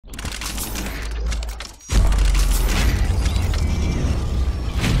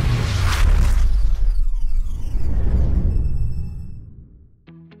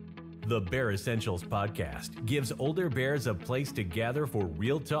The Bear Essentials podcast gives older bears a place to gather for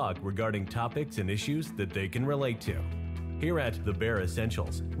real talk regarding topics and issues that they can relate to. Here at The Bear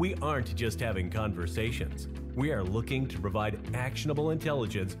Essentials, we aren't just having conversations. We are looking to provide actionable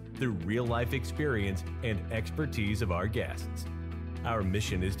intelligence through real-life experience and expertise of our guests. Our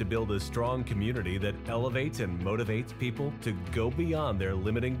mission is to build a strong community that elevates and motivates people to go beyond their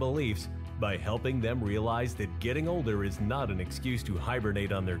limiting beliefs by helping them realize that getting older is not an excuse to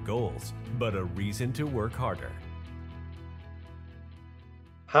hibernate on their goals, but a reason to work harder.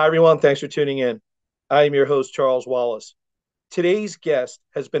 Hi, everyone. Thanks for tuning in. I am your host, Charles Wallace. Today's guest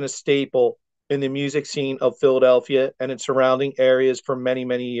has been a staple in the music scene of Philadelphia and its surrounding areas for many,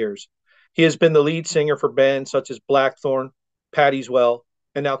 many years. He has been the lead singer for bands such as Blackthorn, Paddy's,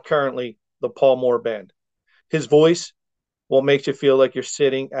 and now currently the Paul Moore Band. His voice makes you feel like you're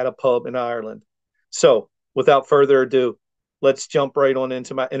sitting at a pub in Ireland. So, without further ado, let's jump right on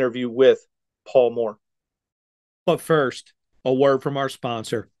into my interview with Paul Moore. But first, a word from our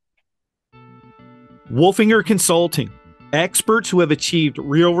sponsor. Wolfinger Consulting, experts who have achieved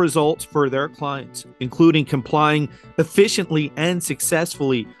real results for their clients, including complying efficiently and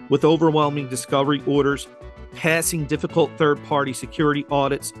successfully with overwhelming discovery orders, passing difficult third-party security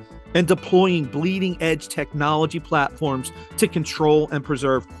audits, and deploying bleeding-edge technology platforms to control and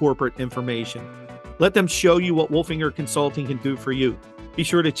preserve corporate information. Let them show you what Wolfinger Consulting can do for you. Be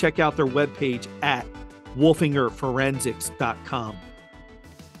sure to check out their webpage at wolfingerforensics.com.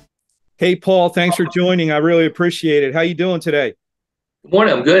 Hey, Paul, thanks for joining. I really appreciate it. How you doing today? Good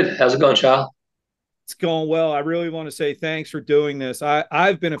morning. I'm good. How's it going, Charles? It's going well. I really want to say thanks for doing this.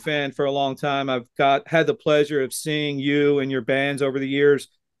 I've been a fan for a long time. I've had the pleasure of seeing you and your bands over the years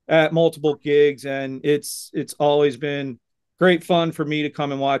at multiple gigs, and it's always been great fun for me to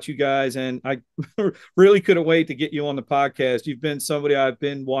come and watch you guys. And I really couldn't wait to get you on the podcast. You've been somebody I've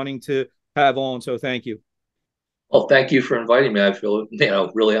been wanting to have on, so thank you. Well, thank you for inviting me. I feel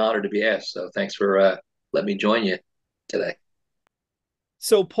really honored to be asked. So thanks for letting me join you today.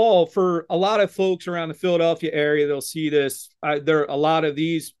 So, Paul, for a lot of folks around the Philadelphia area, they'll see this. There are a lot of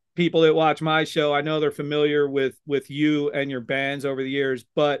these people that watch my show. I know they're familiar with you and your bands over the years,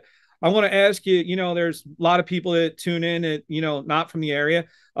 but I want to ask you, there's a lot of people that tune in that, not from the area.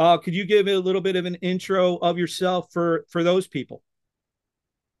 Could you give a little bit of an intro of yourself for those people?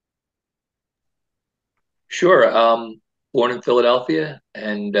 Sure. Born in Philadelphia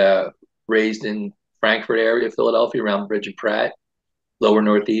and raised in Frankfurt area, Philadelphia, around Bridge and Pratt, lower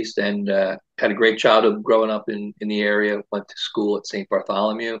Northeast, and had a great childhood growing up in the area. Went to school at St.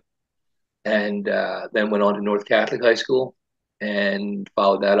 Bartholomew, and then went on to North Catholic High School, and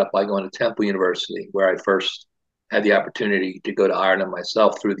followed that up by going to Temple University, where I first had the opportunity to go to Ireland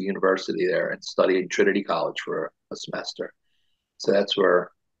myself through the university there and study at Trinity College for a semester. So that's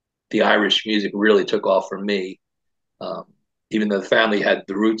where the Irish music really took off for me. Even though the family had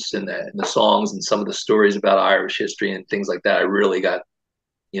the roots in the songs and some of the stories about Irish history and things like that, I really got,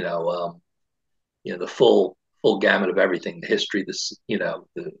 the full gamut of everything: the history, the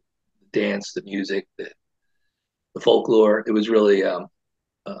dance, the music, the folklore. It was really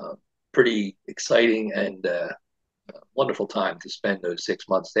pretty exciting and wonderful time to spend those 6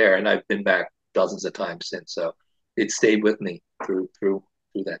 months there. And I've been back dozens of times since, so it stayed with me through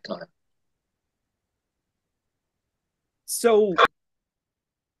that time. So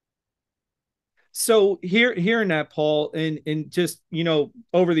hearing that, Paul, and just,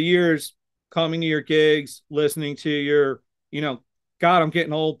 over the years, coming to your gigs, listening to your, God, I'm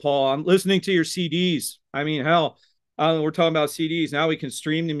getting old, Paul. I'm listening to your CDs. I mean, hell, we're talking about CDs. Now we can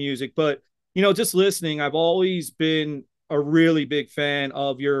stream the music, but, just listening, I've always been a really big fan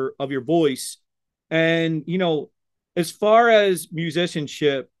of your voice. And, as far as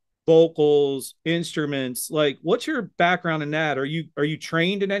musicianship, vocals, instruments, like, what's your background in that? Are you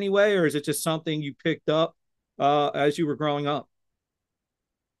trained in any way, or is it just something you picked up as you were growing up?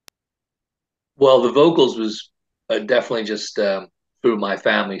 Well, the vocals was definitely just through my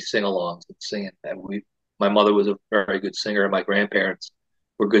family sing-alongs and singing. And my mother was a very good singer, and my grandparents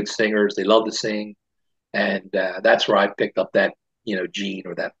were good singers. They loved to sing, and that's where I picked up that gene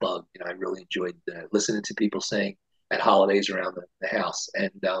or that bug. I really enjoyed listening to people sing at holidays around the house. And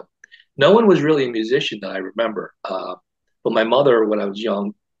no one was really a musician that I remember. But my mother, when I was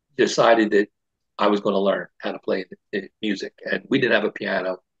young, decided that I was going to learn how to play music. And we didn't have a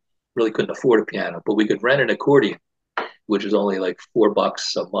piano, really couldn't afford a piano, but we could rent an accordion, which was only like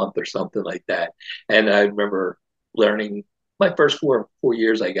 $4 a month or something like that. And I remember learning my first four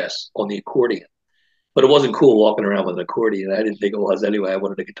years, I guess, on the accordion. But it wasn't cool walking around with an accordion. I didn't think it was anyway. I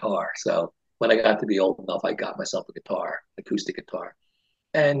wanted a guitar. So when I got to be old enough, I got myself a guitar, acoustic guitar.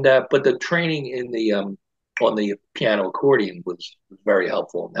 And but the training in the on the piano accordion was very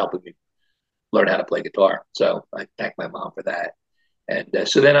helpful in helping me learn how to play guitar. So I thank my mom for that. And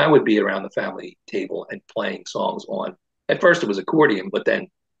so then I would be around the family table and playing songs on. At first it was accordion, but then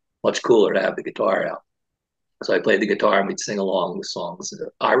much cooler to have the guitar out. So I played the guitar and we'd sing along with songs,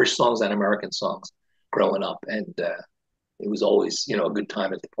 Irish songs and American songs growing up. And it was always, you know, a good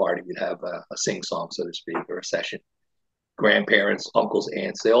time at the party. We'd have a sing song, so to speak, or a session. Grandparents, uncles,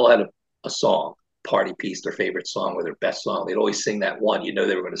 aunts, they all had a song, party piece, their favorite song or their best song. They'd always sing that one. You know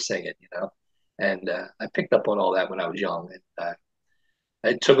they were going to sing it, you know. And I picked up on all that when I was young. And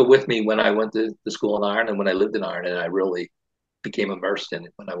I took it with me when I went to the school in Ireland and when I lived in Ireland. And I really became immersed in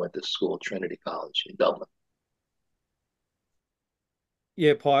it when I went to school at Trinity College in Dublin.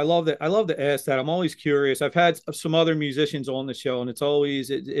 Yeah, Paul, I love that. I love to ask that. I'm always curious. I've had some other musicians on the show, and it's always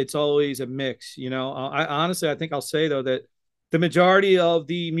a mix. You know, I honestly, I think I'll say though that the majority of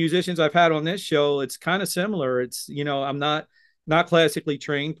the musicians I've had on this show, it's kind of similar. It's, you know, I'm not classically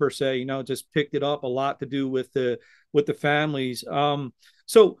trained per se. You know, just picked it up a lot to do with the families.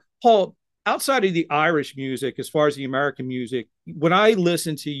 So Paul, outside of the Irish music, as far as the American music, when I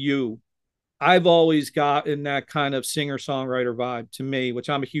listen to you, I've always gotten that kind of singer songwriter vibe to me, which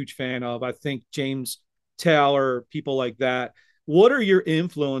I'm a huge fan of. I think James Taylor, people like that. What are your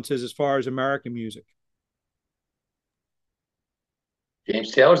influences as far as American music?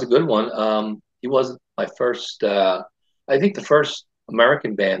 James Taylor's a good one. He wasn't my first. I think the first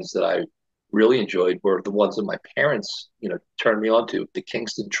American bands that I really enjoyed were the ones that my parents, you know, turned me on to. The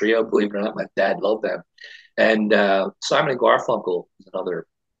Kingston Trio, believe it or not, my dad loved them, and Simon and Garfunkel is another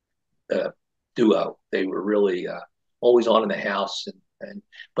uh, duo. They were really always on in the house, and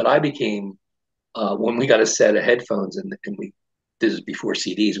but I became when we got a set of headphones and we this is before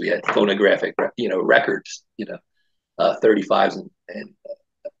CDs. We had phonographic, you know, records, you know, 35s and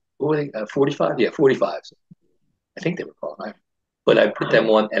what were they? 45? Yeah, 45s. I think they were called. But I put them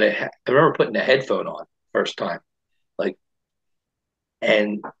on, and I remember putting a headphone on first time, like,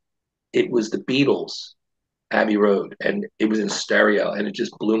 and it was the Beatles, Abbey Road, and it was in stereo, and it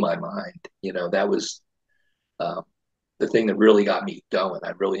just blew my mind. You know, that was um, the thing that really got me going.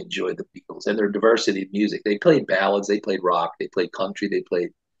 I really enjoyed the Beatles and their diversity of music. They played ballads, they played rock, they played country, they played,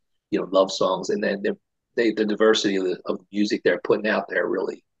 you know, love songs, and then the diversity of the music they're putting out there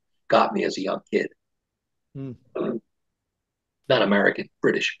really got me as a young kid. Hmm. Not American,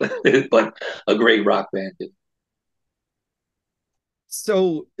 British, but a great rock band.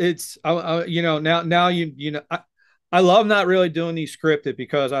 So it's you know, now you know, I love not really doing these scripted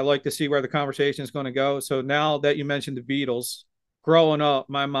because I like to see where the conversation is going to go. So now that you mentioned the Beatles, growing up,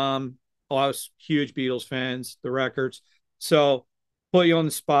 my mom, oh, I was huge Beatles fans, the records. So put you on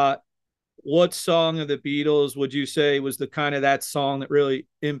the spot. What song of the Beatles would you say was the kind of that song that really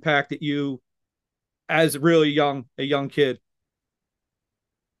impacted you as really a young kid?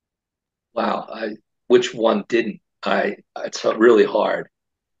 Wow, which one didn't? It's really hard.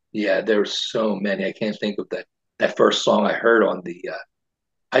 Yeah, there's so many. I can't think of that first song I heard on the.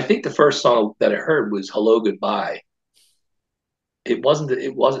 I think the first song that I heard was "Hello Goodbye." So it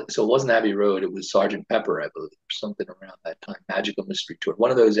wasn't Abbey Road. It was Sergeant Pepper, I believe, or something around that time. Magical Mystery Tour, one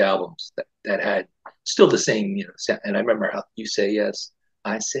of those albums that had still the same, you know. And I remember how you say yes,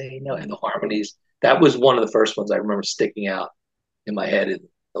 I say no, and the harmonies. That was one of the first ones I remember sticking out in my head in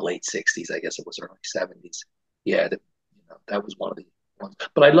the late '60s. I guess it was early '70s. Yeah, you know, that was one of the ones.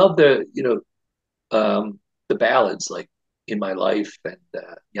 But I love the ballads like "In My Life" and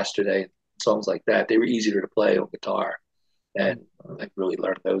 "Yesterday" and songs like that. They were easier to play on guitar, and I really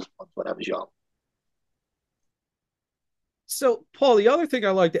learned those ones when I was young. So, Paul, the other thing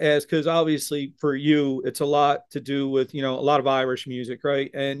I like to ask, because obviously for you, it's a lot to do with, you know, a lot of Irish music,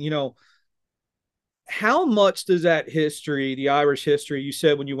 right? And, you know, how much does that history, the Irish history, you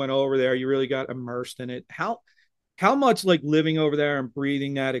said when you went over there, you really got immersed in it. How much like living over there and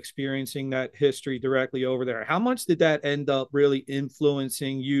breathing that, experiencing that history directly over there, how much did that end up really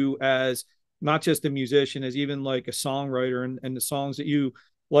influencing you as not just a musician, as even like a songwriter and the songs that you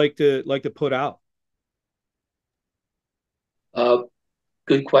like to put out? Uh,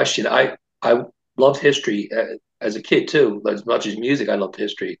 Good question. I loved history as a kid too, as much as music. I loved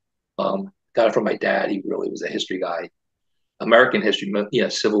history. Got it from my dad. He really was a history guy. American history, yeah,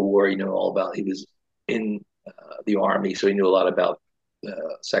 Civil War. You know all about. He was in the army, so he knew a lot about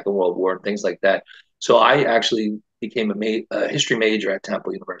the Second World War and things like that. So I actually became a history major at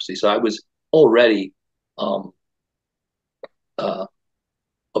Temple University. So I was already um, uh,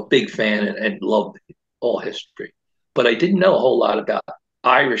 a big fan and loved all history, but I didn't know a whole lot about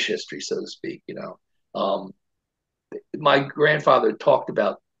Irish history, so to speak. You know, um, my grandfather talked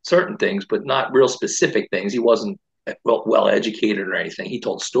about certain things, but not real specific things. He wasn't well educated or anything. He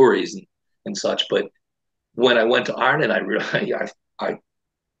told stories and such. But when I went to Ireland, I really I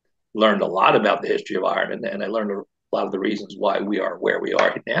learned a lot about the history of Ireland, and I learned a lot of the reasons why we are where we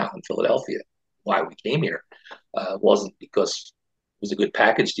are now in Philadelphia, why we came here. It wasn't because it was a good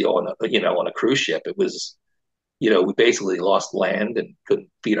package deal on a cruise ship. It was, we basically lost land and couldn't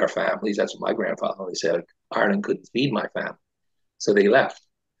feed our families. That's what my grandfather always said. Ireland couldn't feed my family, so they left.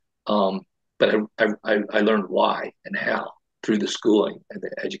 But I learned why and how through the schooling and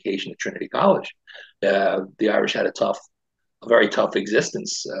the education at Trinity College. The Irish had a very tough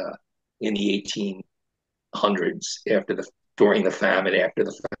existence in the 1800s, during the famine, after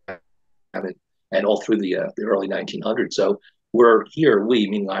the famine, and all through the early 1900s. So we're here. We,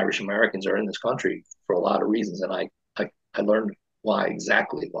 meaning Irish Americans, are in this country for a lot of reasons, and I learned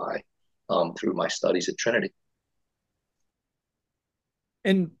exactly why through my studies at Trinity.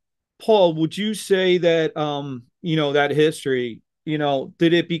 And Paul, would you say that that history,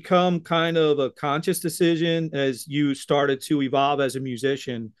 did it become kind of a conscious decision as you started to evolve as a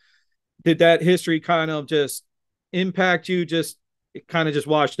musician? Did that history kind of just impact you, it kind of just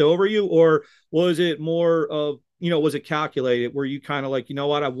washed over you? Or was it more of, was it calculated? Were you kind of like, you know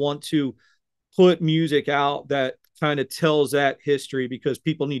what, I want to put music out that kind of tells that history because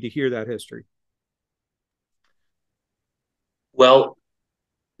people need to hear that history? Well,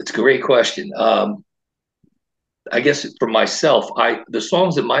 it's a great question. I guess for myself, the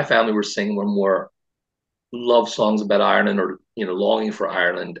songs that my family were singing were more love songs about Ireland, or longing for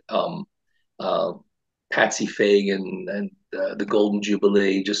Ireland. Patsy Fagan and the Golden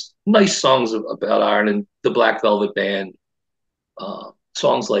Jubilee, just nice songs about Ireland. The Black Velvet Band,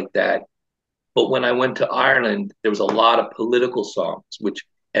 songs like that. But when I went to Ireland, there was a lot of political songs,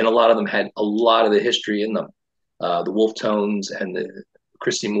 and a lot of them had a lot of the history in them. The Wolf Tones and the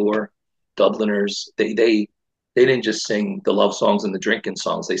Christy Moore, Dubliners, they didn't just sing the love songs and the drinking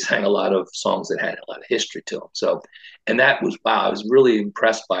songs. They sang a lot of songs that had a lot of history to them. So, and that was, wow, I was really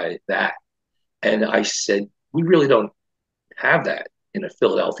impressed by that. And I said, we really don't have that in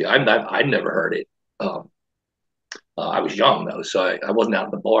Philadelphia. I'd never heard it. I was young though, so I wasn't out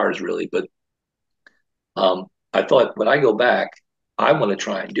in the bars really. But I thought, when I go back, I want to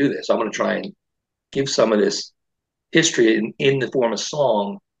try and do this. I want to try and give some of this history in the form of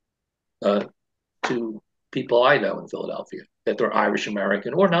song to people I know in Philadelphia, that they're Irish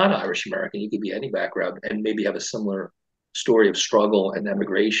American or not Irish American. You could be any background and maybe have a similar story of struggle and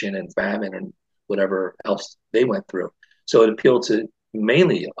emigration and famine and whatever else they went through. So it appealed to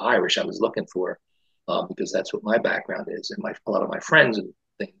mainly Irish I was looking for, because that's what my background is, and a lot of my friends and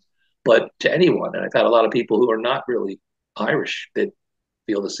things. But to anyone, and I've had a lot of people who are not really Irish that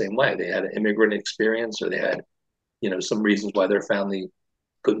feel the same way. They had an immigrant experience, or they had, some reasons why their family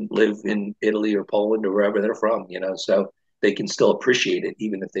couldn't live in Italy or Poland or wherever they're from, so they can still appreciate it,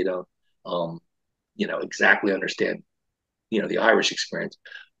 even if they don't, exactly understand, the Irish experience.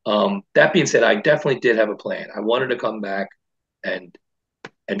 That being said, I definitely did have a plan. I wanted to come back and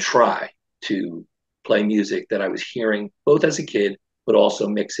try to play music that I was hearing both as a kid, but also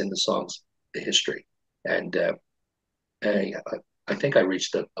mix in the songs, the history. And I think I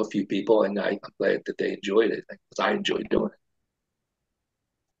reached a few people, and I'm glad that they enjoyed it, because I enjoyed doing it.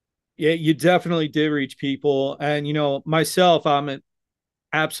 Yeah, you definitely did reach people. And, myself, I'm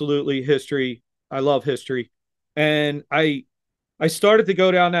absolutely history. I love history. And I started to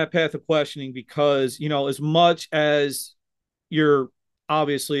go down that path of questioning because, as much as you're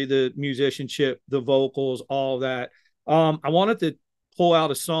obviously the musicianship, the vocals, all that, I wanted to pull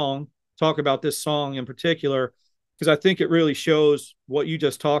out a song, talk about this song in particular, because I think it really shows what you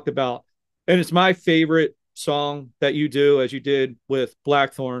just talked about. And it's my favorite song that you do, as you did with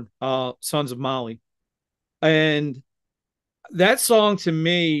Blackthorn, Sons of Molly. And that song to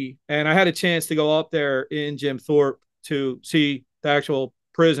me, and I had a chance to go up there in Jim Thorpe to see the actual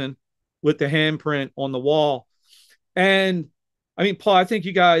prison with the handprint on the wall. And I mean, Paul, I think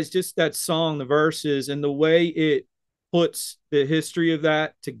you guys, just that song, the verses, and the way it puts the history of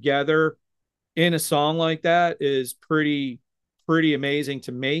that together in a song like that is pretty amazing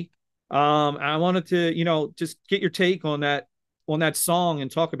to me. I wanted to, just get your take on that song and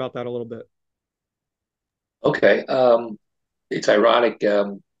talk about that a little bit. Okay. It's ironic.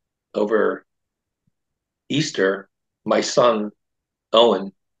 Over Easter, my son,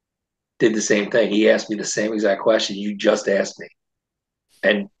 Owen, did the same thing. He asked me the same exact question you just asked me,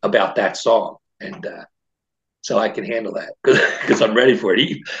 and about that song. And so I can handle that because I'm ready for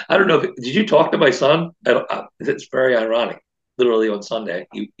it. I don't know. Did you talk to my son? It's very ironic. Literally on Sunday,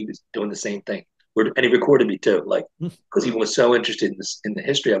 he was doing the same thing. And he recorded me too, like, because he was so interested in this, in the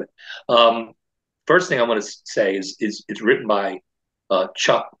history of it. First thing I want to say is it's written by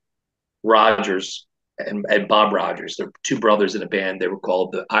Chuck Rogers and Bob Rogers. They're two brothers in a band. They were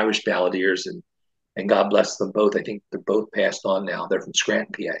called the Irish Balladeers, and God bless them both. I think they're both passed on now. They're from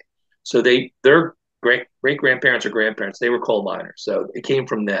Scranton, PA. So their great grandparents or grandparents, they were coal miners. So it came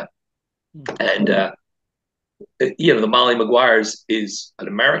from them. And the Molly Maguires is an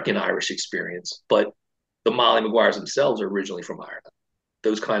American Irish experience, but the Molly Maguires themselves are originally from Ireland.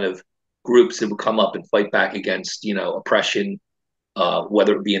 Those kind of groups that would come up and fight back against, oppression,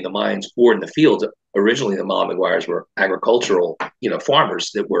 whether it be in the mines or in the fields. Originally, the Molly Maguires were agricultural,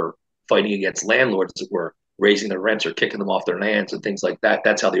 farmers that were fighting against landlords that were raising their rents or kicking them off their lands and things like that.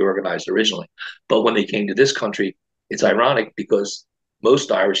 That's how they organized originally. But when they came to this country, it's ironic because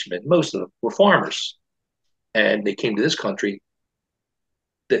most Irishmen, most of them were farmers. And they came to this country,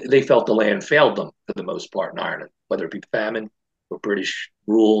 they felt the land failed them for the most part in Ireland, whether it be famine or British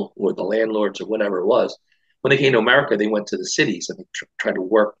rule or the landlords or whatever it was. When they came to America, they went to the cities and they tried to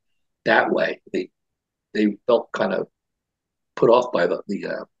work that way. They felt kind of put off by the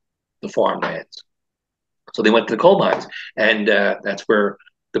farmlands. So they went to the coal mines. And that's where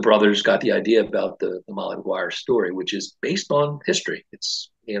the brothers got the idea about the Molly Maguire story, which is based on history. It's,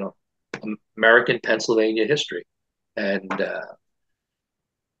 American Pennsylvania history. And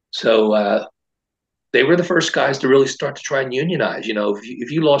so they were the first guys to really start to try and unionize.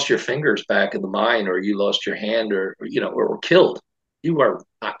 If you lost your fingers back in the mine, or you lost your hand, or were killed, you were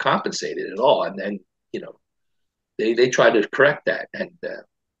not compensated at all. And then, they tried to correct that and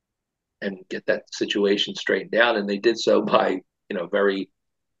get that situation straightened out. And they did so by, very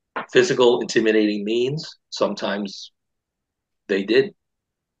physical, intimidating means. Sometimes they did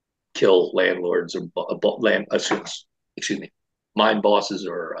kill landlords or mine bosses,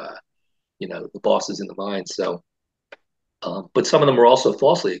 or the bosses in the mine. So, but some of them were also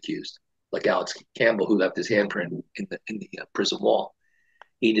falsely accused, like Alex Campbell, who left his handprint in the prison wall.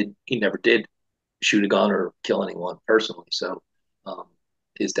 He never did shoot a gun or kill anyone personally. So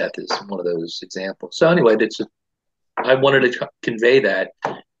his death is one of those examples. So anyway, I wanted to convey that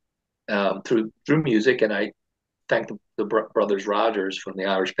through music, and I thank the brothers Rogers from the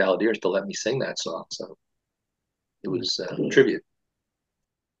Irish Balladeers to let me sing that song. So it was a tribute.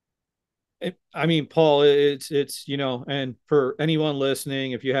 Paul, it's and for anyone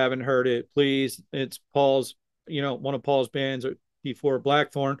listening, if you haven't heard it, please, it's Paul's, one of Paul's bands before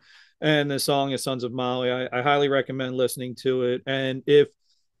Blackthorn, and the song is Sons of Molly. I highly recommend listening to it. And if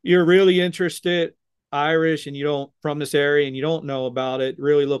you're really interested, Irish, and you don't from this area and you don't know about it,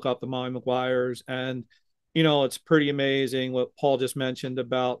 really look up the Molly Maguires. And it's pretty amazing what Paul just mentioned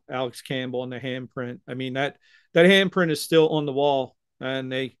about Alex Campbell and the handprint. That handprint is still on the wall,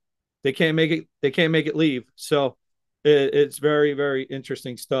 and they can't make it leave. So it's very, very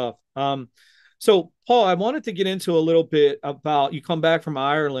interesting stuff. So Paul, I wanted to get into a little bit about, you come back from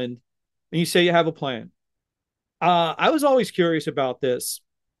Ireland and you say you have a plan. I was always curious about this.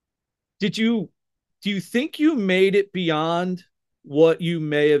 Do you think you made it beyond what you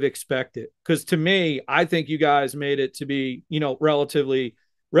may have expected? Because to me, I think you guys made it to be,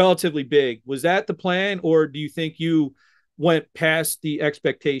 relatively big. Was that the plan, or do you think you went past the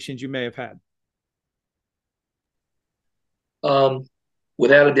expectations you may have had?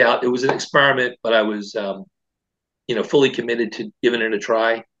 Without a doubt, it was an experiment, but I was, fully committed to giving it a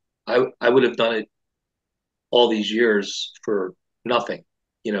try. I would have done it all these years for nothing,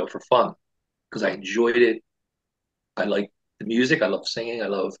 for fun, because I enjoyed it. I like the music. I love singing. I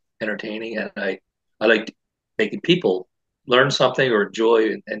love entertaining, and I like making people learn something or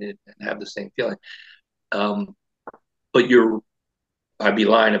enjoy and have the same feeling. But I'd be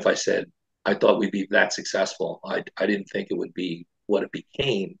lying if I said I thought we'd be that successful. I didn't think it would be what it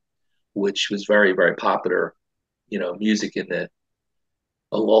became, which was very, very popular, music in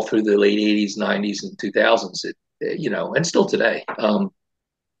all through the late 80s, 90s, and 2000s, and still today.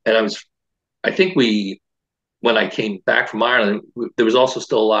 And I think when I came back from Ireland, there was also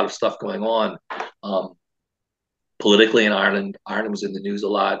still a lot of stuff going on politically in Ireland. Ireland was in the news a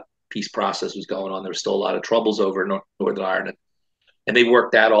lot. Peace process was going on. There was still a lot of troubles over in Northern Ireland. And they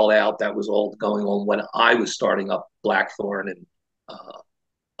worked that all out. That was all going on when I was starting up Blackthorn and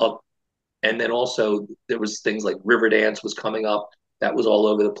and then also there was things like Riverdance was coming up. That was all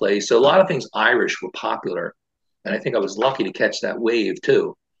over the place. So a lot of things Irish were popular. And I think I was lucky to catch that wave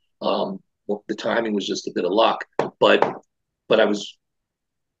too. The timing was just a bit of luck, but I was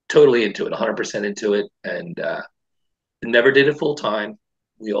totally into it, 100% into it, and never did it full time.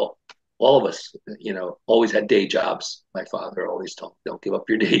 We all of us, always had day jobs. My father always told me, don't give up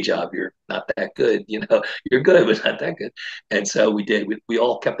your day job. You're not that good. You're good, but not that good. And so we did. We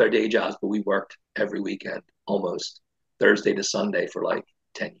all kept our day jobs, but we worked every weekend, almost Thursday to Sunday for like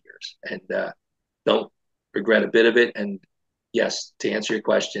 10 years. And don't regret a bit of it. And yes, to answer your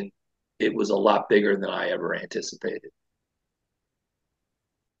question, it was a lot bigger than I ever anticipated.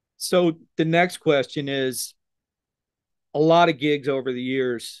 So the next question is, a lot of gigs over the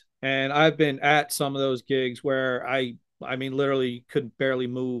years, and I've been at some of those gigs where I mean, literally could barely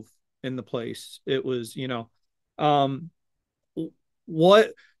move in the place. It was, um,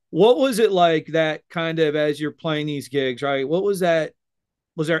 what what was it like that kind of as you're playing these gigs, right? What was that?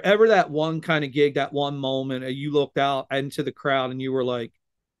 Was there ever that one kind of gig, that one moment, you looked out into the crowd and you were like,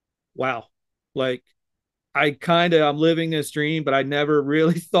 wow, like I'm living this dream, but I never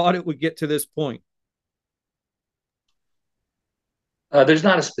really thought it would get to this point. There's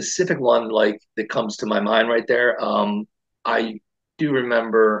not a specific one like that comes to my mind right there. I do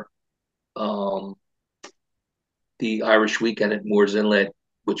remember um, the Irish weekend at Moores Inlet,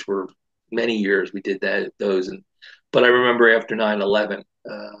 which were many years we did those, but I remember after 9/11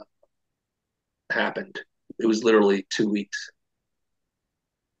 happened, it was literally 2 weeks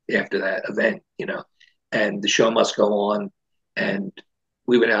after that event, and the show must go on, and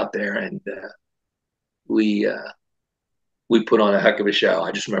we went out there and we we put on a heck of a show.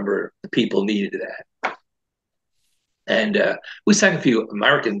 I just remember the people needed that. And we sang a few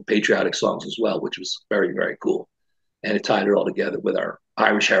American patriotic songs as well, which was very, very cool. And it tied it all together with our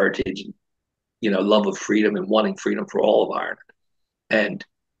Irish heritage and, love of freedom and wanting freedom for all of Ireland. And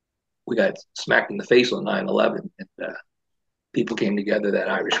we got smacked in the face on 9/11, and people came together that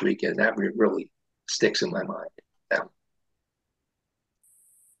Irish weekend. That really sticks in my mind. Yeah.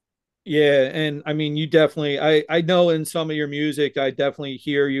 Yeah, and I mean, you definitely. I know in some of your music, I definitely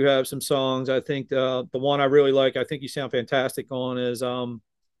hear you have some songs. I think the one I really like, I think you sound fantastic on, is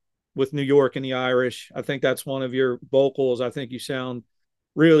with New York and the Irish. I think that's one of your vocals. I think you sound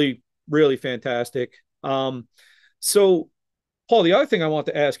really, really fantastic. So Paul, the other thing I want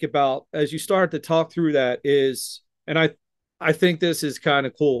to ask about as you start to talk through that is, and I think this is kind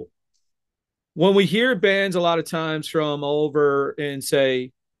of cool. When we hear bands a lot of times from over in,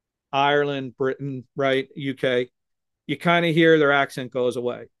 say, Ireland, Britain, right, UK, you kind of hear their accent goes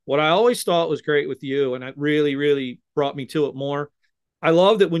away. What I always thought was great with you, and it really, really brought me to it more. I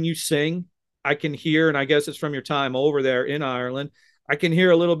love that when you sing, I can hear, and I guess it's from your time over there in Ireland, I can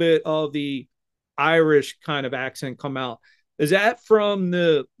hear a little bit of the Irish kind of accent come out. Is that from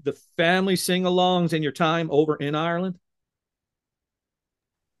the family sing-alongs and your time over in Ireland?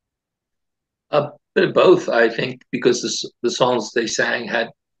 A bit of both, I think, because the songs they sang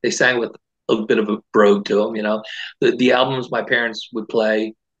with a bit of a brogue to them. The albums my parents would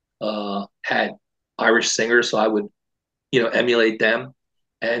play had Irish singers, so I would emulate them.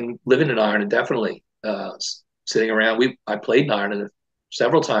 And living in Ireland, definitely sitting around. I played in Ireland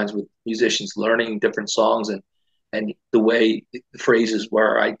several times with musicians, learning different songs and the way the phrases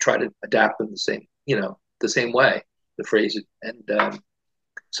were. I try to adapt them the same way, the phrases. And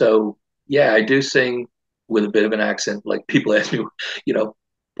so, yeah, I do sing with a bit of an accent. Like people ask me, you know,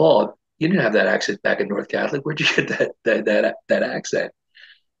 Paul, you didn't have that accent back in North Catholic. Where'd you get that accent?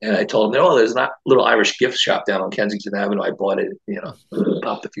 And I told them, oh, there's a little Irish gift shop down on Kensington Avenue. I bought it,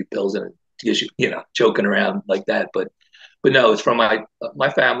 popped a few pills in it, because joking around like that. But no, it's from my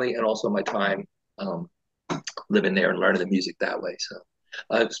family and also my time living there and learning the music that way.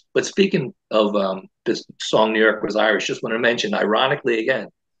 So, but speaking of this song, New York Was Irish, just want to mention, ironically, again,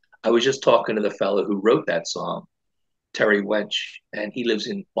 I was just talking to the fellow who wrote that song, Terry Wench, and he lives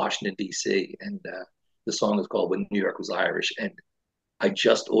in Washington, D.C. And the song is called When New York Was Irish. And I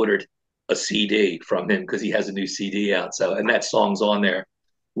just ordered a CD from him because he has a new CD out. So, and that song's on there,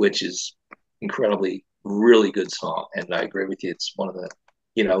 which is incredibly, really good song. And I agree with you. It's one of the,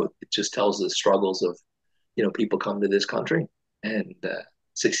 it just tells the struggles of, people come to this country and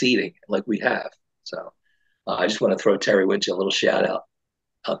succeeding like we have. So I just want to throw Terry Winch a little shout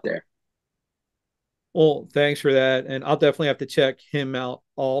out there. Well, thanks for that. And I'll definitely have to check him out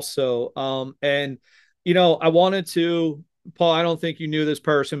also. And, I wanted to, Paul, I don't think you knew this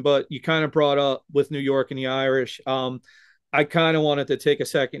person, but you kind of brought up with New York and the Irish. I kind of wanted to take a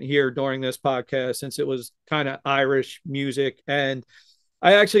second here during this podcast, since it was kind of Irish music. And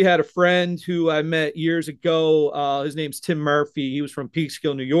I actually had a friend who I met years ago. His name's Tim Murphy. He was from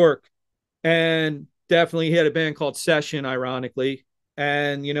Peekskill, New York. And definitely he had a band called Session, ironically.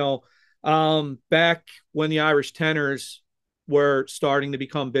 And, back when the Irish tenors were starting to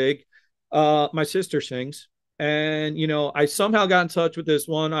become big, my sister sings. And, I somehow got in touch with this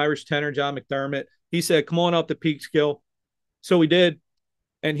one Irish tenor, John McDermott. He said, come on up to Peekskill. So we did.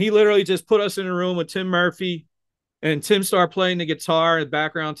 And he literally just put us in a room with Tim Murphy. And Tim started playing the guitar in the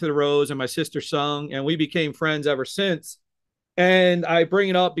background to the Rose, and my sister sung, and we became friends ever since. And I bring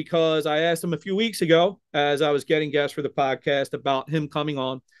it up because I asked him a few weeks ago, as I was getting guests for the podcast, about him coming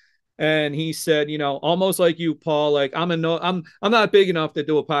on. And he said, almost like you, Paul, like I'm not big enough to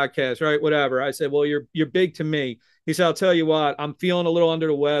do a podcast, right? Whatever. I said, well, you're big to me. He said, I'll tell you what, I'm feeling a little under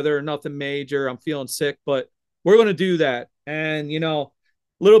the weather, nothing major. I'm feeling sick, but we're going to do that. And, a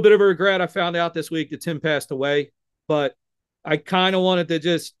little bit of a regret. I found out this week that Tim passed away, but I kind of wanted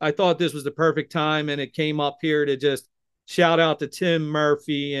to I thought this was the perfect time, and it came up here to just shout out to Tim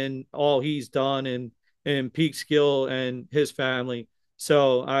Murphy and all he's done and Peekskill and his family.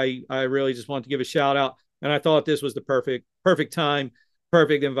 So I really just want to give a shout out, and I thought this was the perfect time,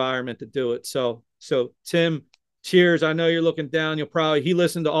 perfect environment to do it. So Tim, cheers. I know you're looking down. He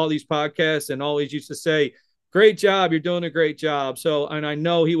listened to all these podcasts and always used to say, great job. You're doing a great job. So, and I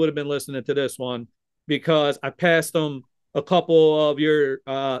know he would have been listening to this one because I passed him a couple of your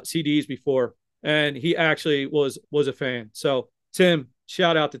CDs before, and he actually was a fan. So Tim,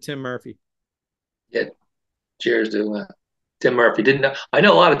 shout out to Tim Murphy. Yeah. Cheers to Tim Murphy. I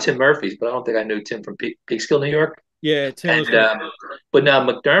know a lot of Tim Murphys, but I don't think I knew Tim from Peekskill, New York. Yeah, Tim. But now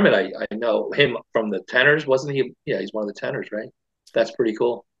McDermott, I know him from the tenors, wasn't he? Yeah, he's one of the tenors, right? That's pretty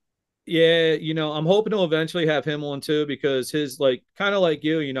cool. Yeah, I'm hoping to eventually have him on too, because his kind of like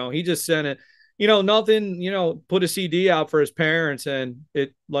you, he just sent it, nothing, put a CD out for his parents, and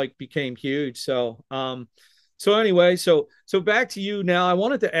it became huge. So anyway, so back to you now. I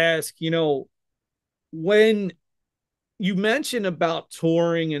wanted to ask, when you mentioned about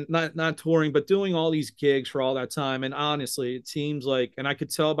touring and not touring, but doing all these gigs for all that time. And honestly, it seems like, and I could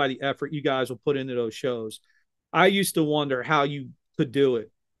tell by the effort you guys will put into those shows, I used to wonder how you could do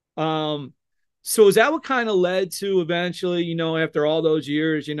it. So is that what kind of led to eventually, after all those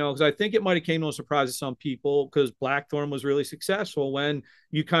years, because I think it might have came no surprise to some people, because Blackthorn was really successful when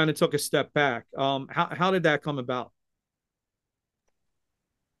you kind of took a step back. How did that come about?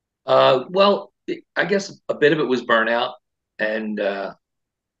 Well, I guess a bit of it was burnout, and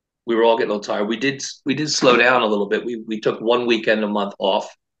we were all getting a little tired. We did slow down a little bit. We took one weekend a month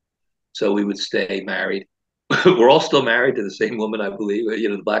off, so we would stay married. We're all still married to the same woman, I believe.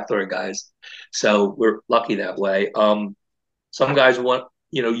 The Blackthorn guys, so we're lucky that way. Some guys want,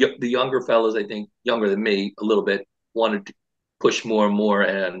 the younger fellas, I think younger than me a little bit, wanted to push more and more,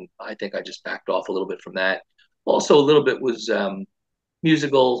 and I think I just backed off a little bit from that. Also, a little bit was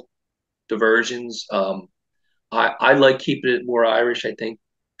musical diversions. I like keeping it more Irish, I think,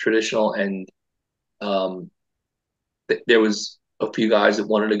 traditional, and there was a few guys that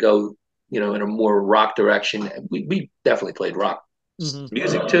wanted to go, in a more rock direction. And we definitely played rock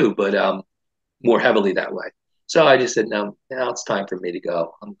music too, but more heavily that way. So I just said, no, now it's time for me to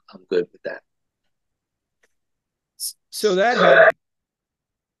go. I'm good with that. So that happened.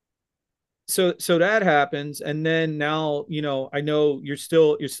 So that happens, and then now I know you're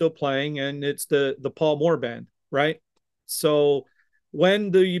still playing, and it's the Paul Moore band, right? So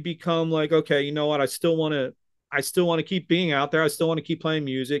when do you become like, okay, you know what, I still want to keep being out there, I still want to keep playing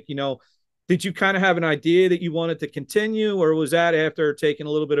music? Did you kind of have an idea that you wanted to continue, or was that after taking a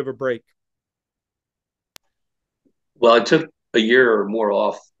little bit of a break? Well, I took a year or more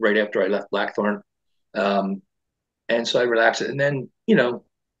off right after I left Blackthorn, and so I relaxed, and then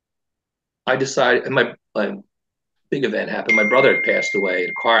I decided, and my big event happened. My brother had passed away in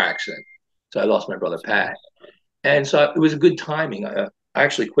a car accident, so I lost my brother Pat, and so it was a good timing. I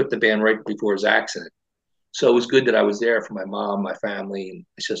actually quit the band right before his accident, so it was good that I was there for my mom, my family, and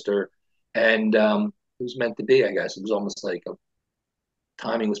my sister, and it was meant to be. I guess it was almost like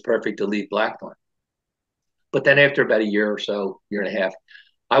timing was perfect to leave Blackthorn. But then after about a year or so, year and a half,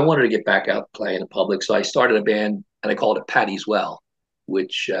 I wanted to get back out playing in public, so I started a band, and I called it Paddy's Well,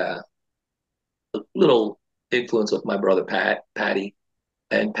 which little influence of my brother Paddy,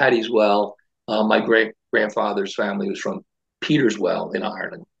 and Paddy's Well. My great grandfather's family was from Peterswell in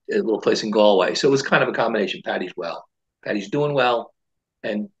Ireland, a little place in Galway. So it was kind of a combination. Paddy's Well, Paddy's doing well,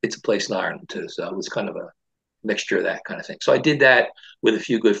 and it's a place in Ireland too. So it was kind of a mixture of that kind of thing. So I did that with a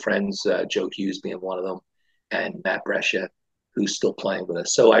few good friends, Joe Hughes being one of them, and Matt Brescia, who's still playing with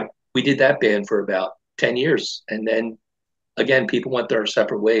us. So we did that band for about 10 years, and then again, people went their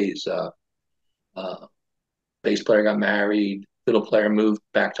separate ways. Bass player got married, fiddle player moved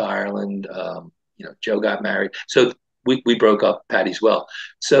back to Ireland. Joe got married, so we broke up Paddy's Well.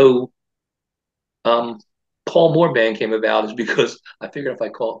 So Paul Moore band came about is because I figured if I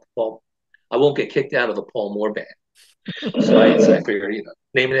called Paul I won't get kicked out of the Paul Moore band. So I figured,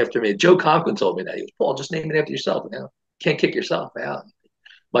 name it after me. Joe Conklin told me that. He was, Paul, just name it after yourself. Can't kick yourself out.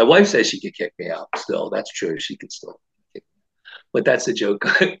 My wife says she could kick me out still. That's true. She could still kick me out. But that's a joke.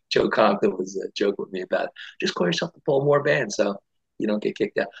 Joe Conklin was joking with me about it. Just call yourself the Paul Moore band so you don't get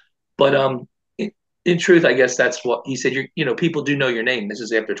kicked out. But in truth, I guess that's what he said. People do know your name. This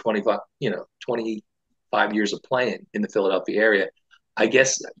is after 25 years of playing in the Philadelphia area. I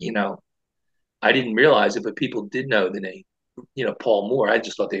guess, I didn't realize it, but people did know the name, Paul Moore. I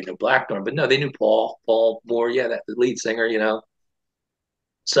just thought they knew Blackthorn, but no, they knew Paul Moore. Yeah, that the lead singer,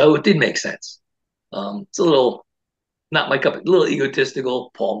 So it did make sense. It's a little, not my cup, a little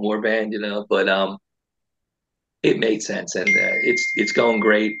egotistical, Paul Moore band, but it made sense, and it's going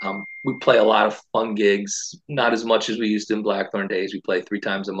great. We play a lot of fun gigs, not as much as we used to in Blackthorn days. We play 3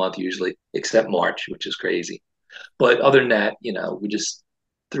 times a month usually, except March, which is crazy. But other than that, we just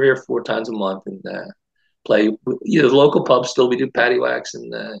 3 or 4 times a month and play. The local pubs still. We do Paddy Wax,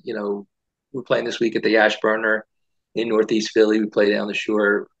 and we're playing this week at the Ashburner in Northeast Philly. We play down the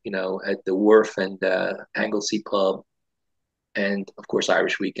shore, at the Wharf and Anglesey Pub, and of course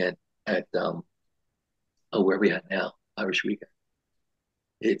Irish Weekend at where are we at now? Irish Weekend.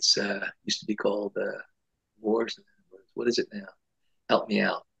 It's used to be called Wars. What is it now? Help me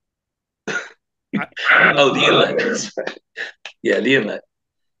out. Oh, the Inlet. Yeah, the Inlet.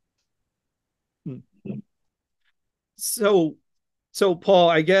 So Paul,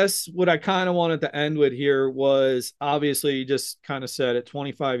 I guess what I kind of wanted to end with here was, obviously you just kind of said it,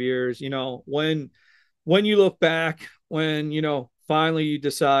 25 years, when you look back, when, finally you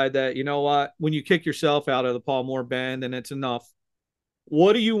decide that, what, when you kick yourself out of the Paul Moore band and it's enough,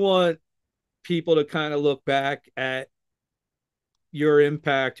 what do you want people to kind of look back at your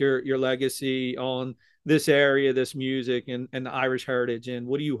impact, your legacy on this area, this music and the Irish heritage? And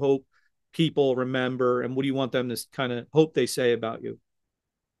what do you hope people remember, and what do you want them to kind of hope they say about you?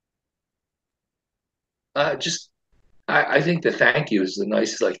 I think the thank you is the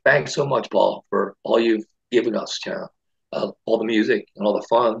nicest. Like, thanks so much, Paul, for all you've given us, all the music and all the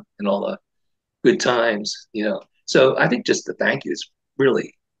fun and all the good times, So I think just the thank you is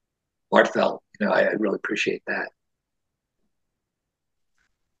really heartfelt. I really appreciate that.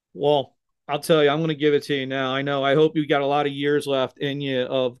 Well, I'll tell you, I'm going to give it to you now. I hope you got a lot of years left in you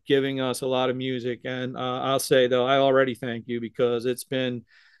of giving us a lot of music. And I'll say, though, I already thank you, because it's been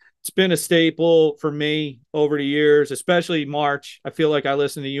a staple for me over the years, especially March. I feel like I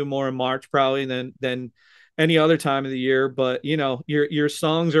listen to you more in March probably than any other time of the year. But, your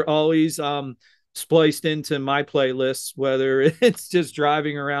songs are always spliced into my playlists, whether it's just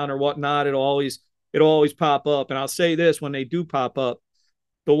driving around or whatnot. It'll always pop up. And I'll say this, when they do pop up,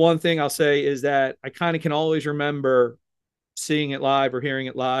 the one thing I'll say is that I kind of can always remember seeing it live or hearing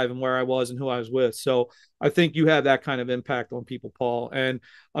it live and where I was and who I was with. So I think you have that kind of impact on people, Paul. And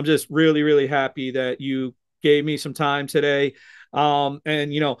I'm just really, really happy that you gave me some time today.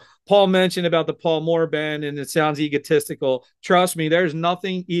 And, Paul mentioned about the Paul Moore band, and it sounds egotistical. Trust me, there's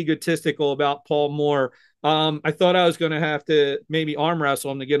nothing egotistical about Paul Moore. I thought I was going to have to maybe arm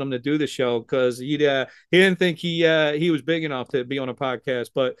wrestle him to get him to do the show, because he didn't think he was big enough to be on a podcast.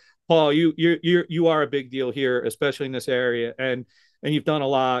 But Paul, you are a big deal here, especially in this area, and you've done a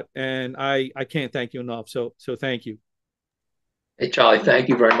lot, and I can't thank you enough. So thank you. Hey, Charlie, thank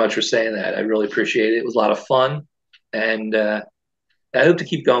you very much for saying that. I really appreciate it. It was a lot of fun, and I hope to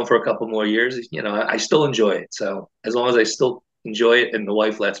keep going for a couple more years. I still enjoy it. So as long as I still enjoy it and the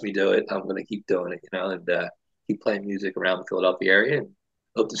wife lets me do it, I'm going to keep doing it, and keep playing music around the Philadelphia area, and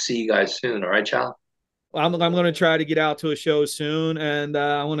hope to see you guys soon. All right, Charlie? I'm going to try to get out to a show soon, and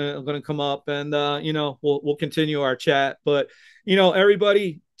I'm going to come up, and we'll continue our chat. But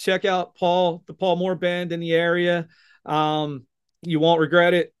everybody, check out the Paul Moore band in the area. You won't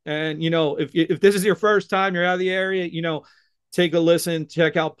regret it. And if this is your first time you're out of the area, take a listen,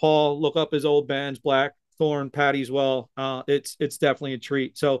 check out Paul, look up his old bands, Blackthorn, Paddy as well. It's definitely a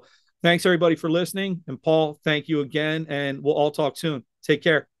treat. So thanks everybody for listening. And Paul, thank you again. And we'll all talk soon. Take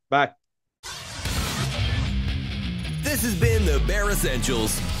care. Bye. This has been the Bare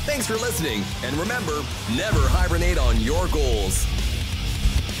Essentials. Thanks for listening. And remember, never hibernate on your goals.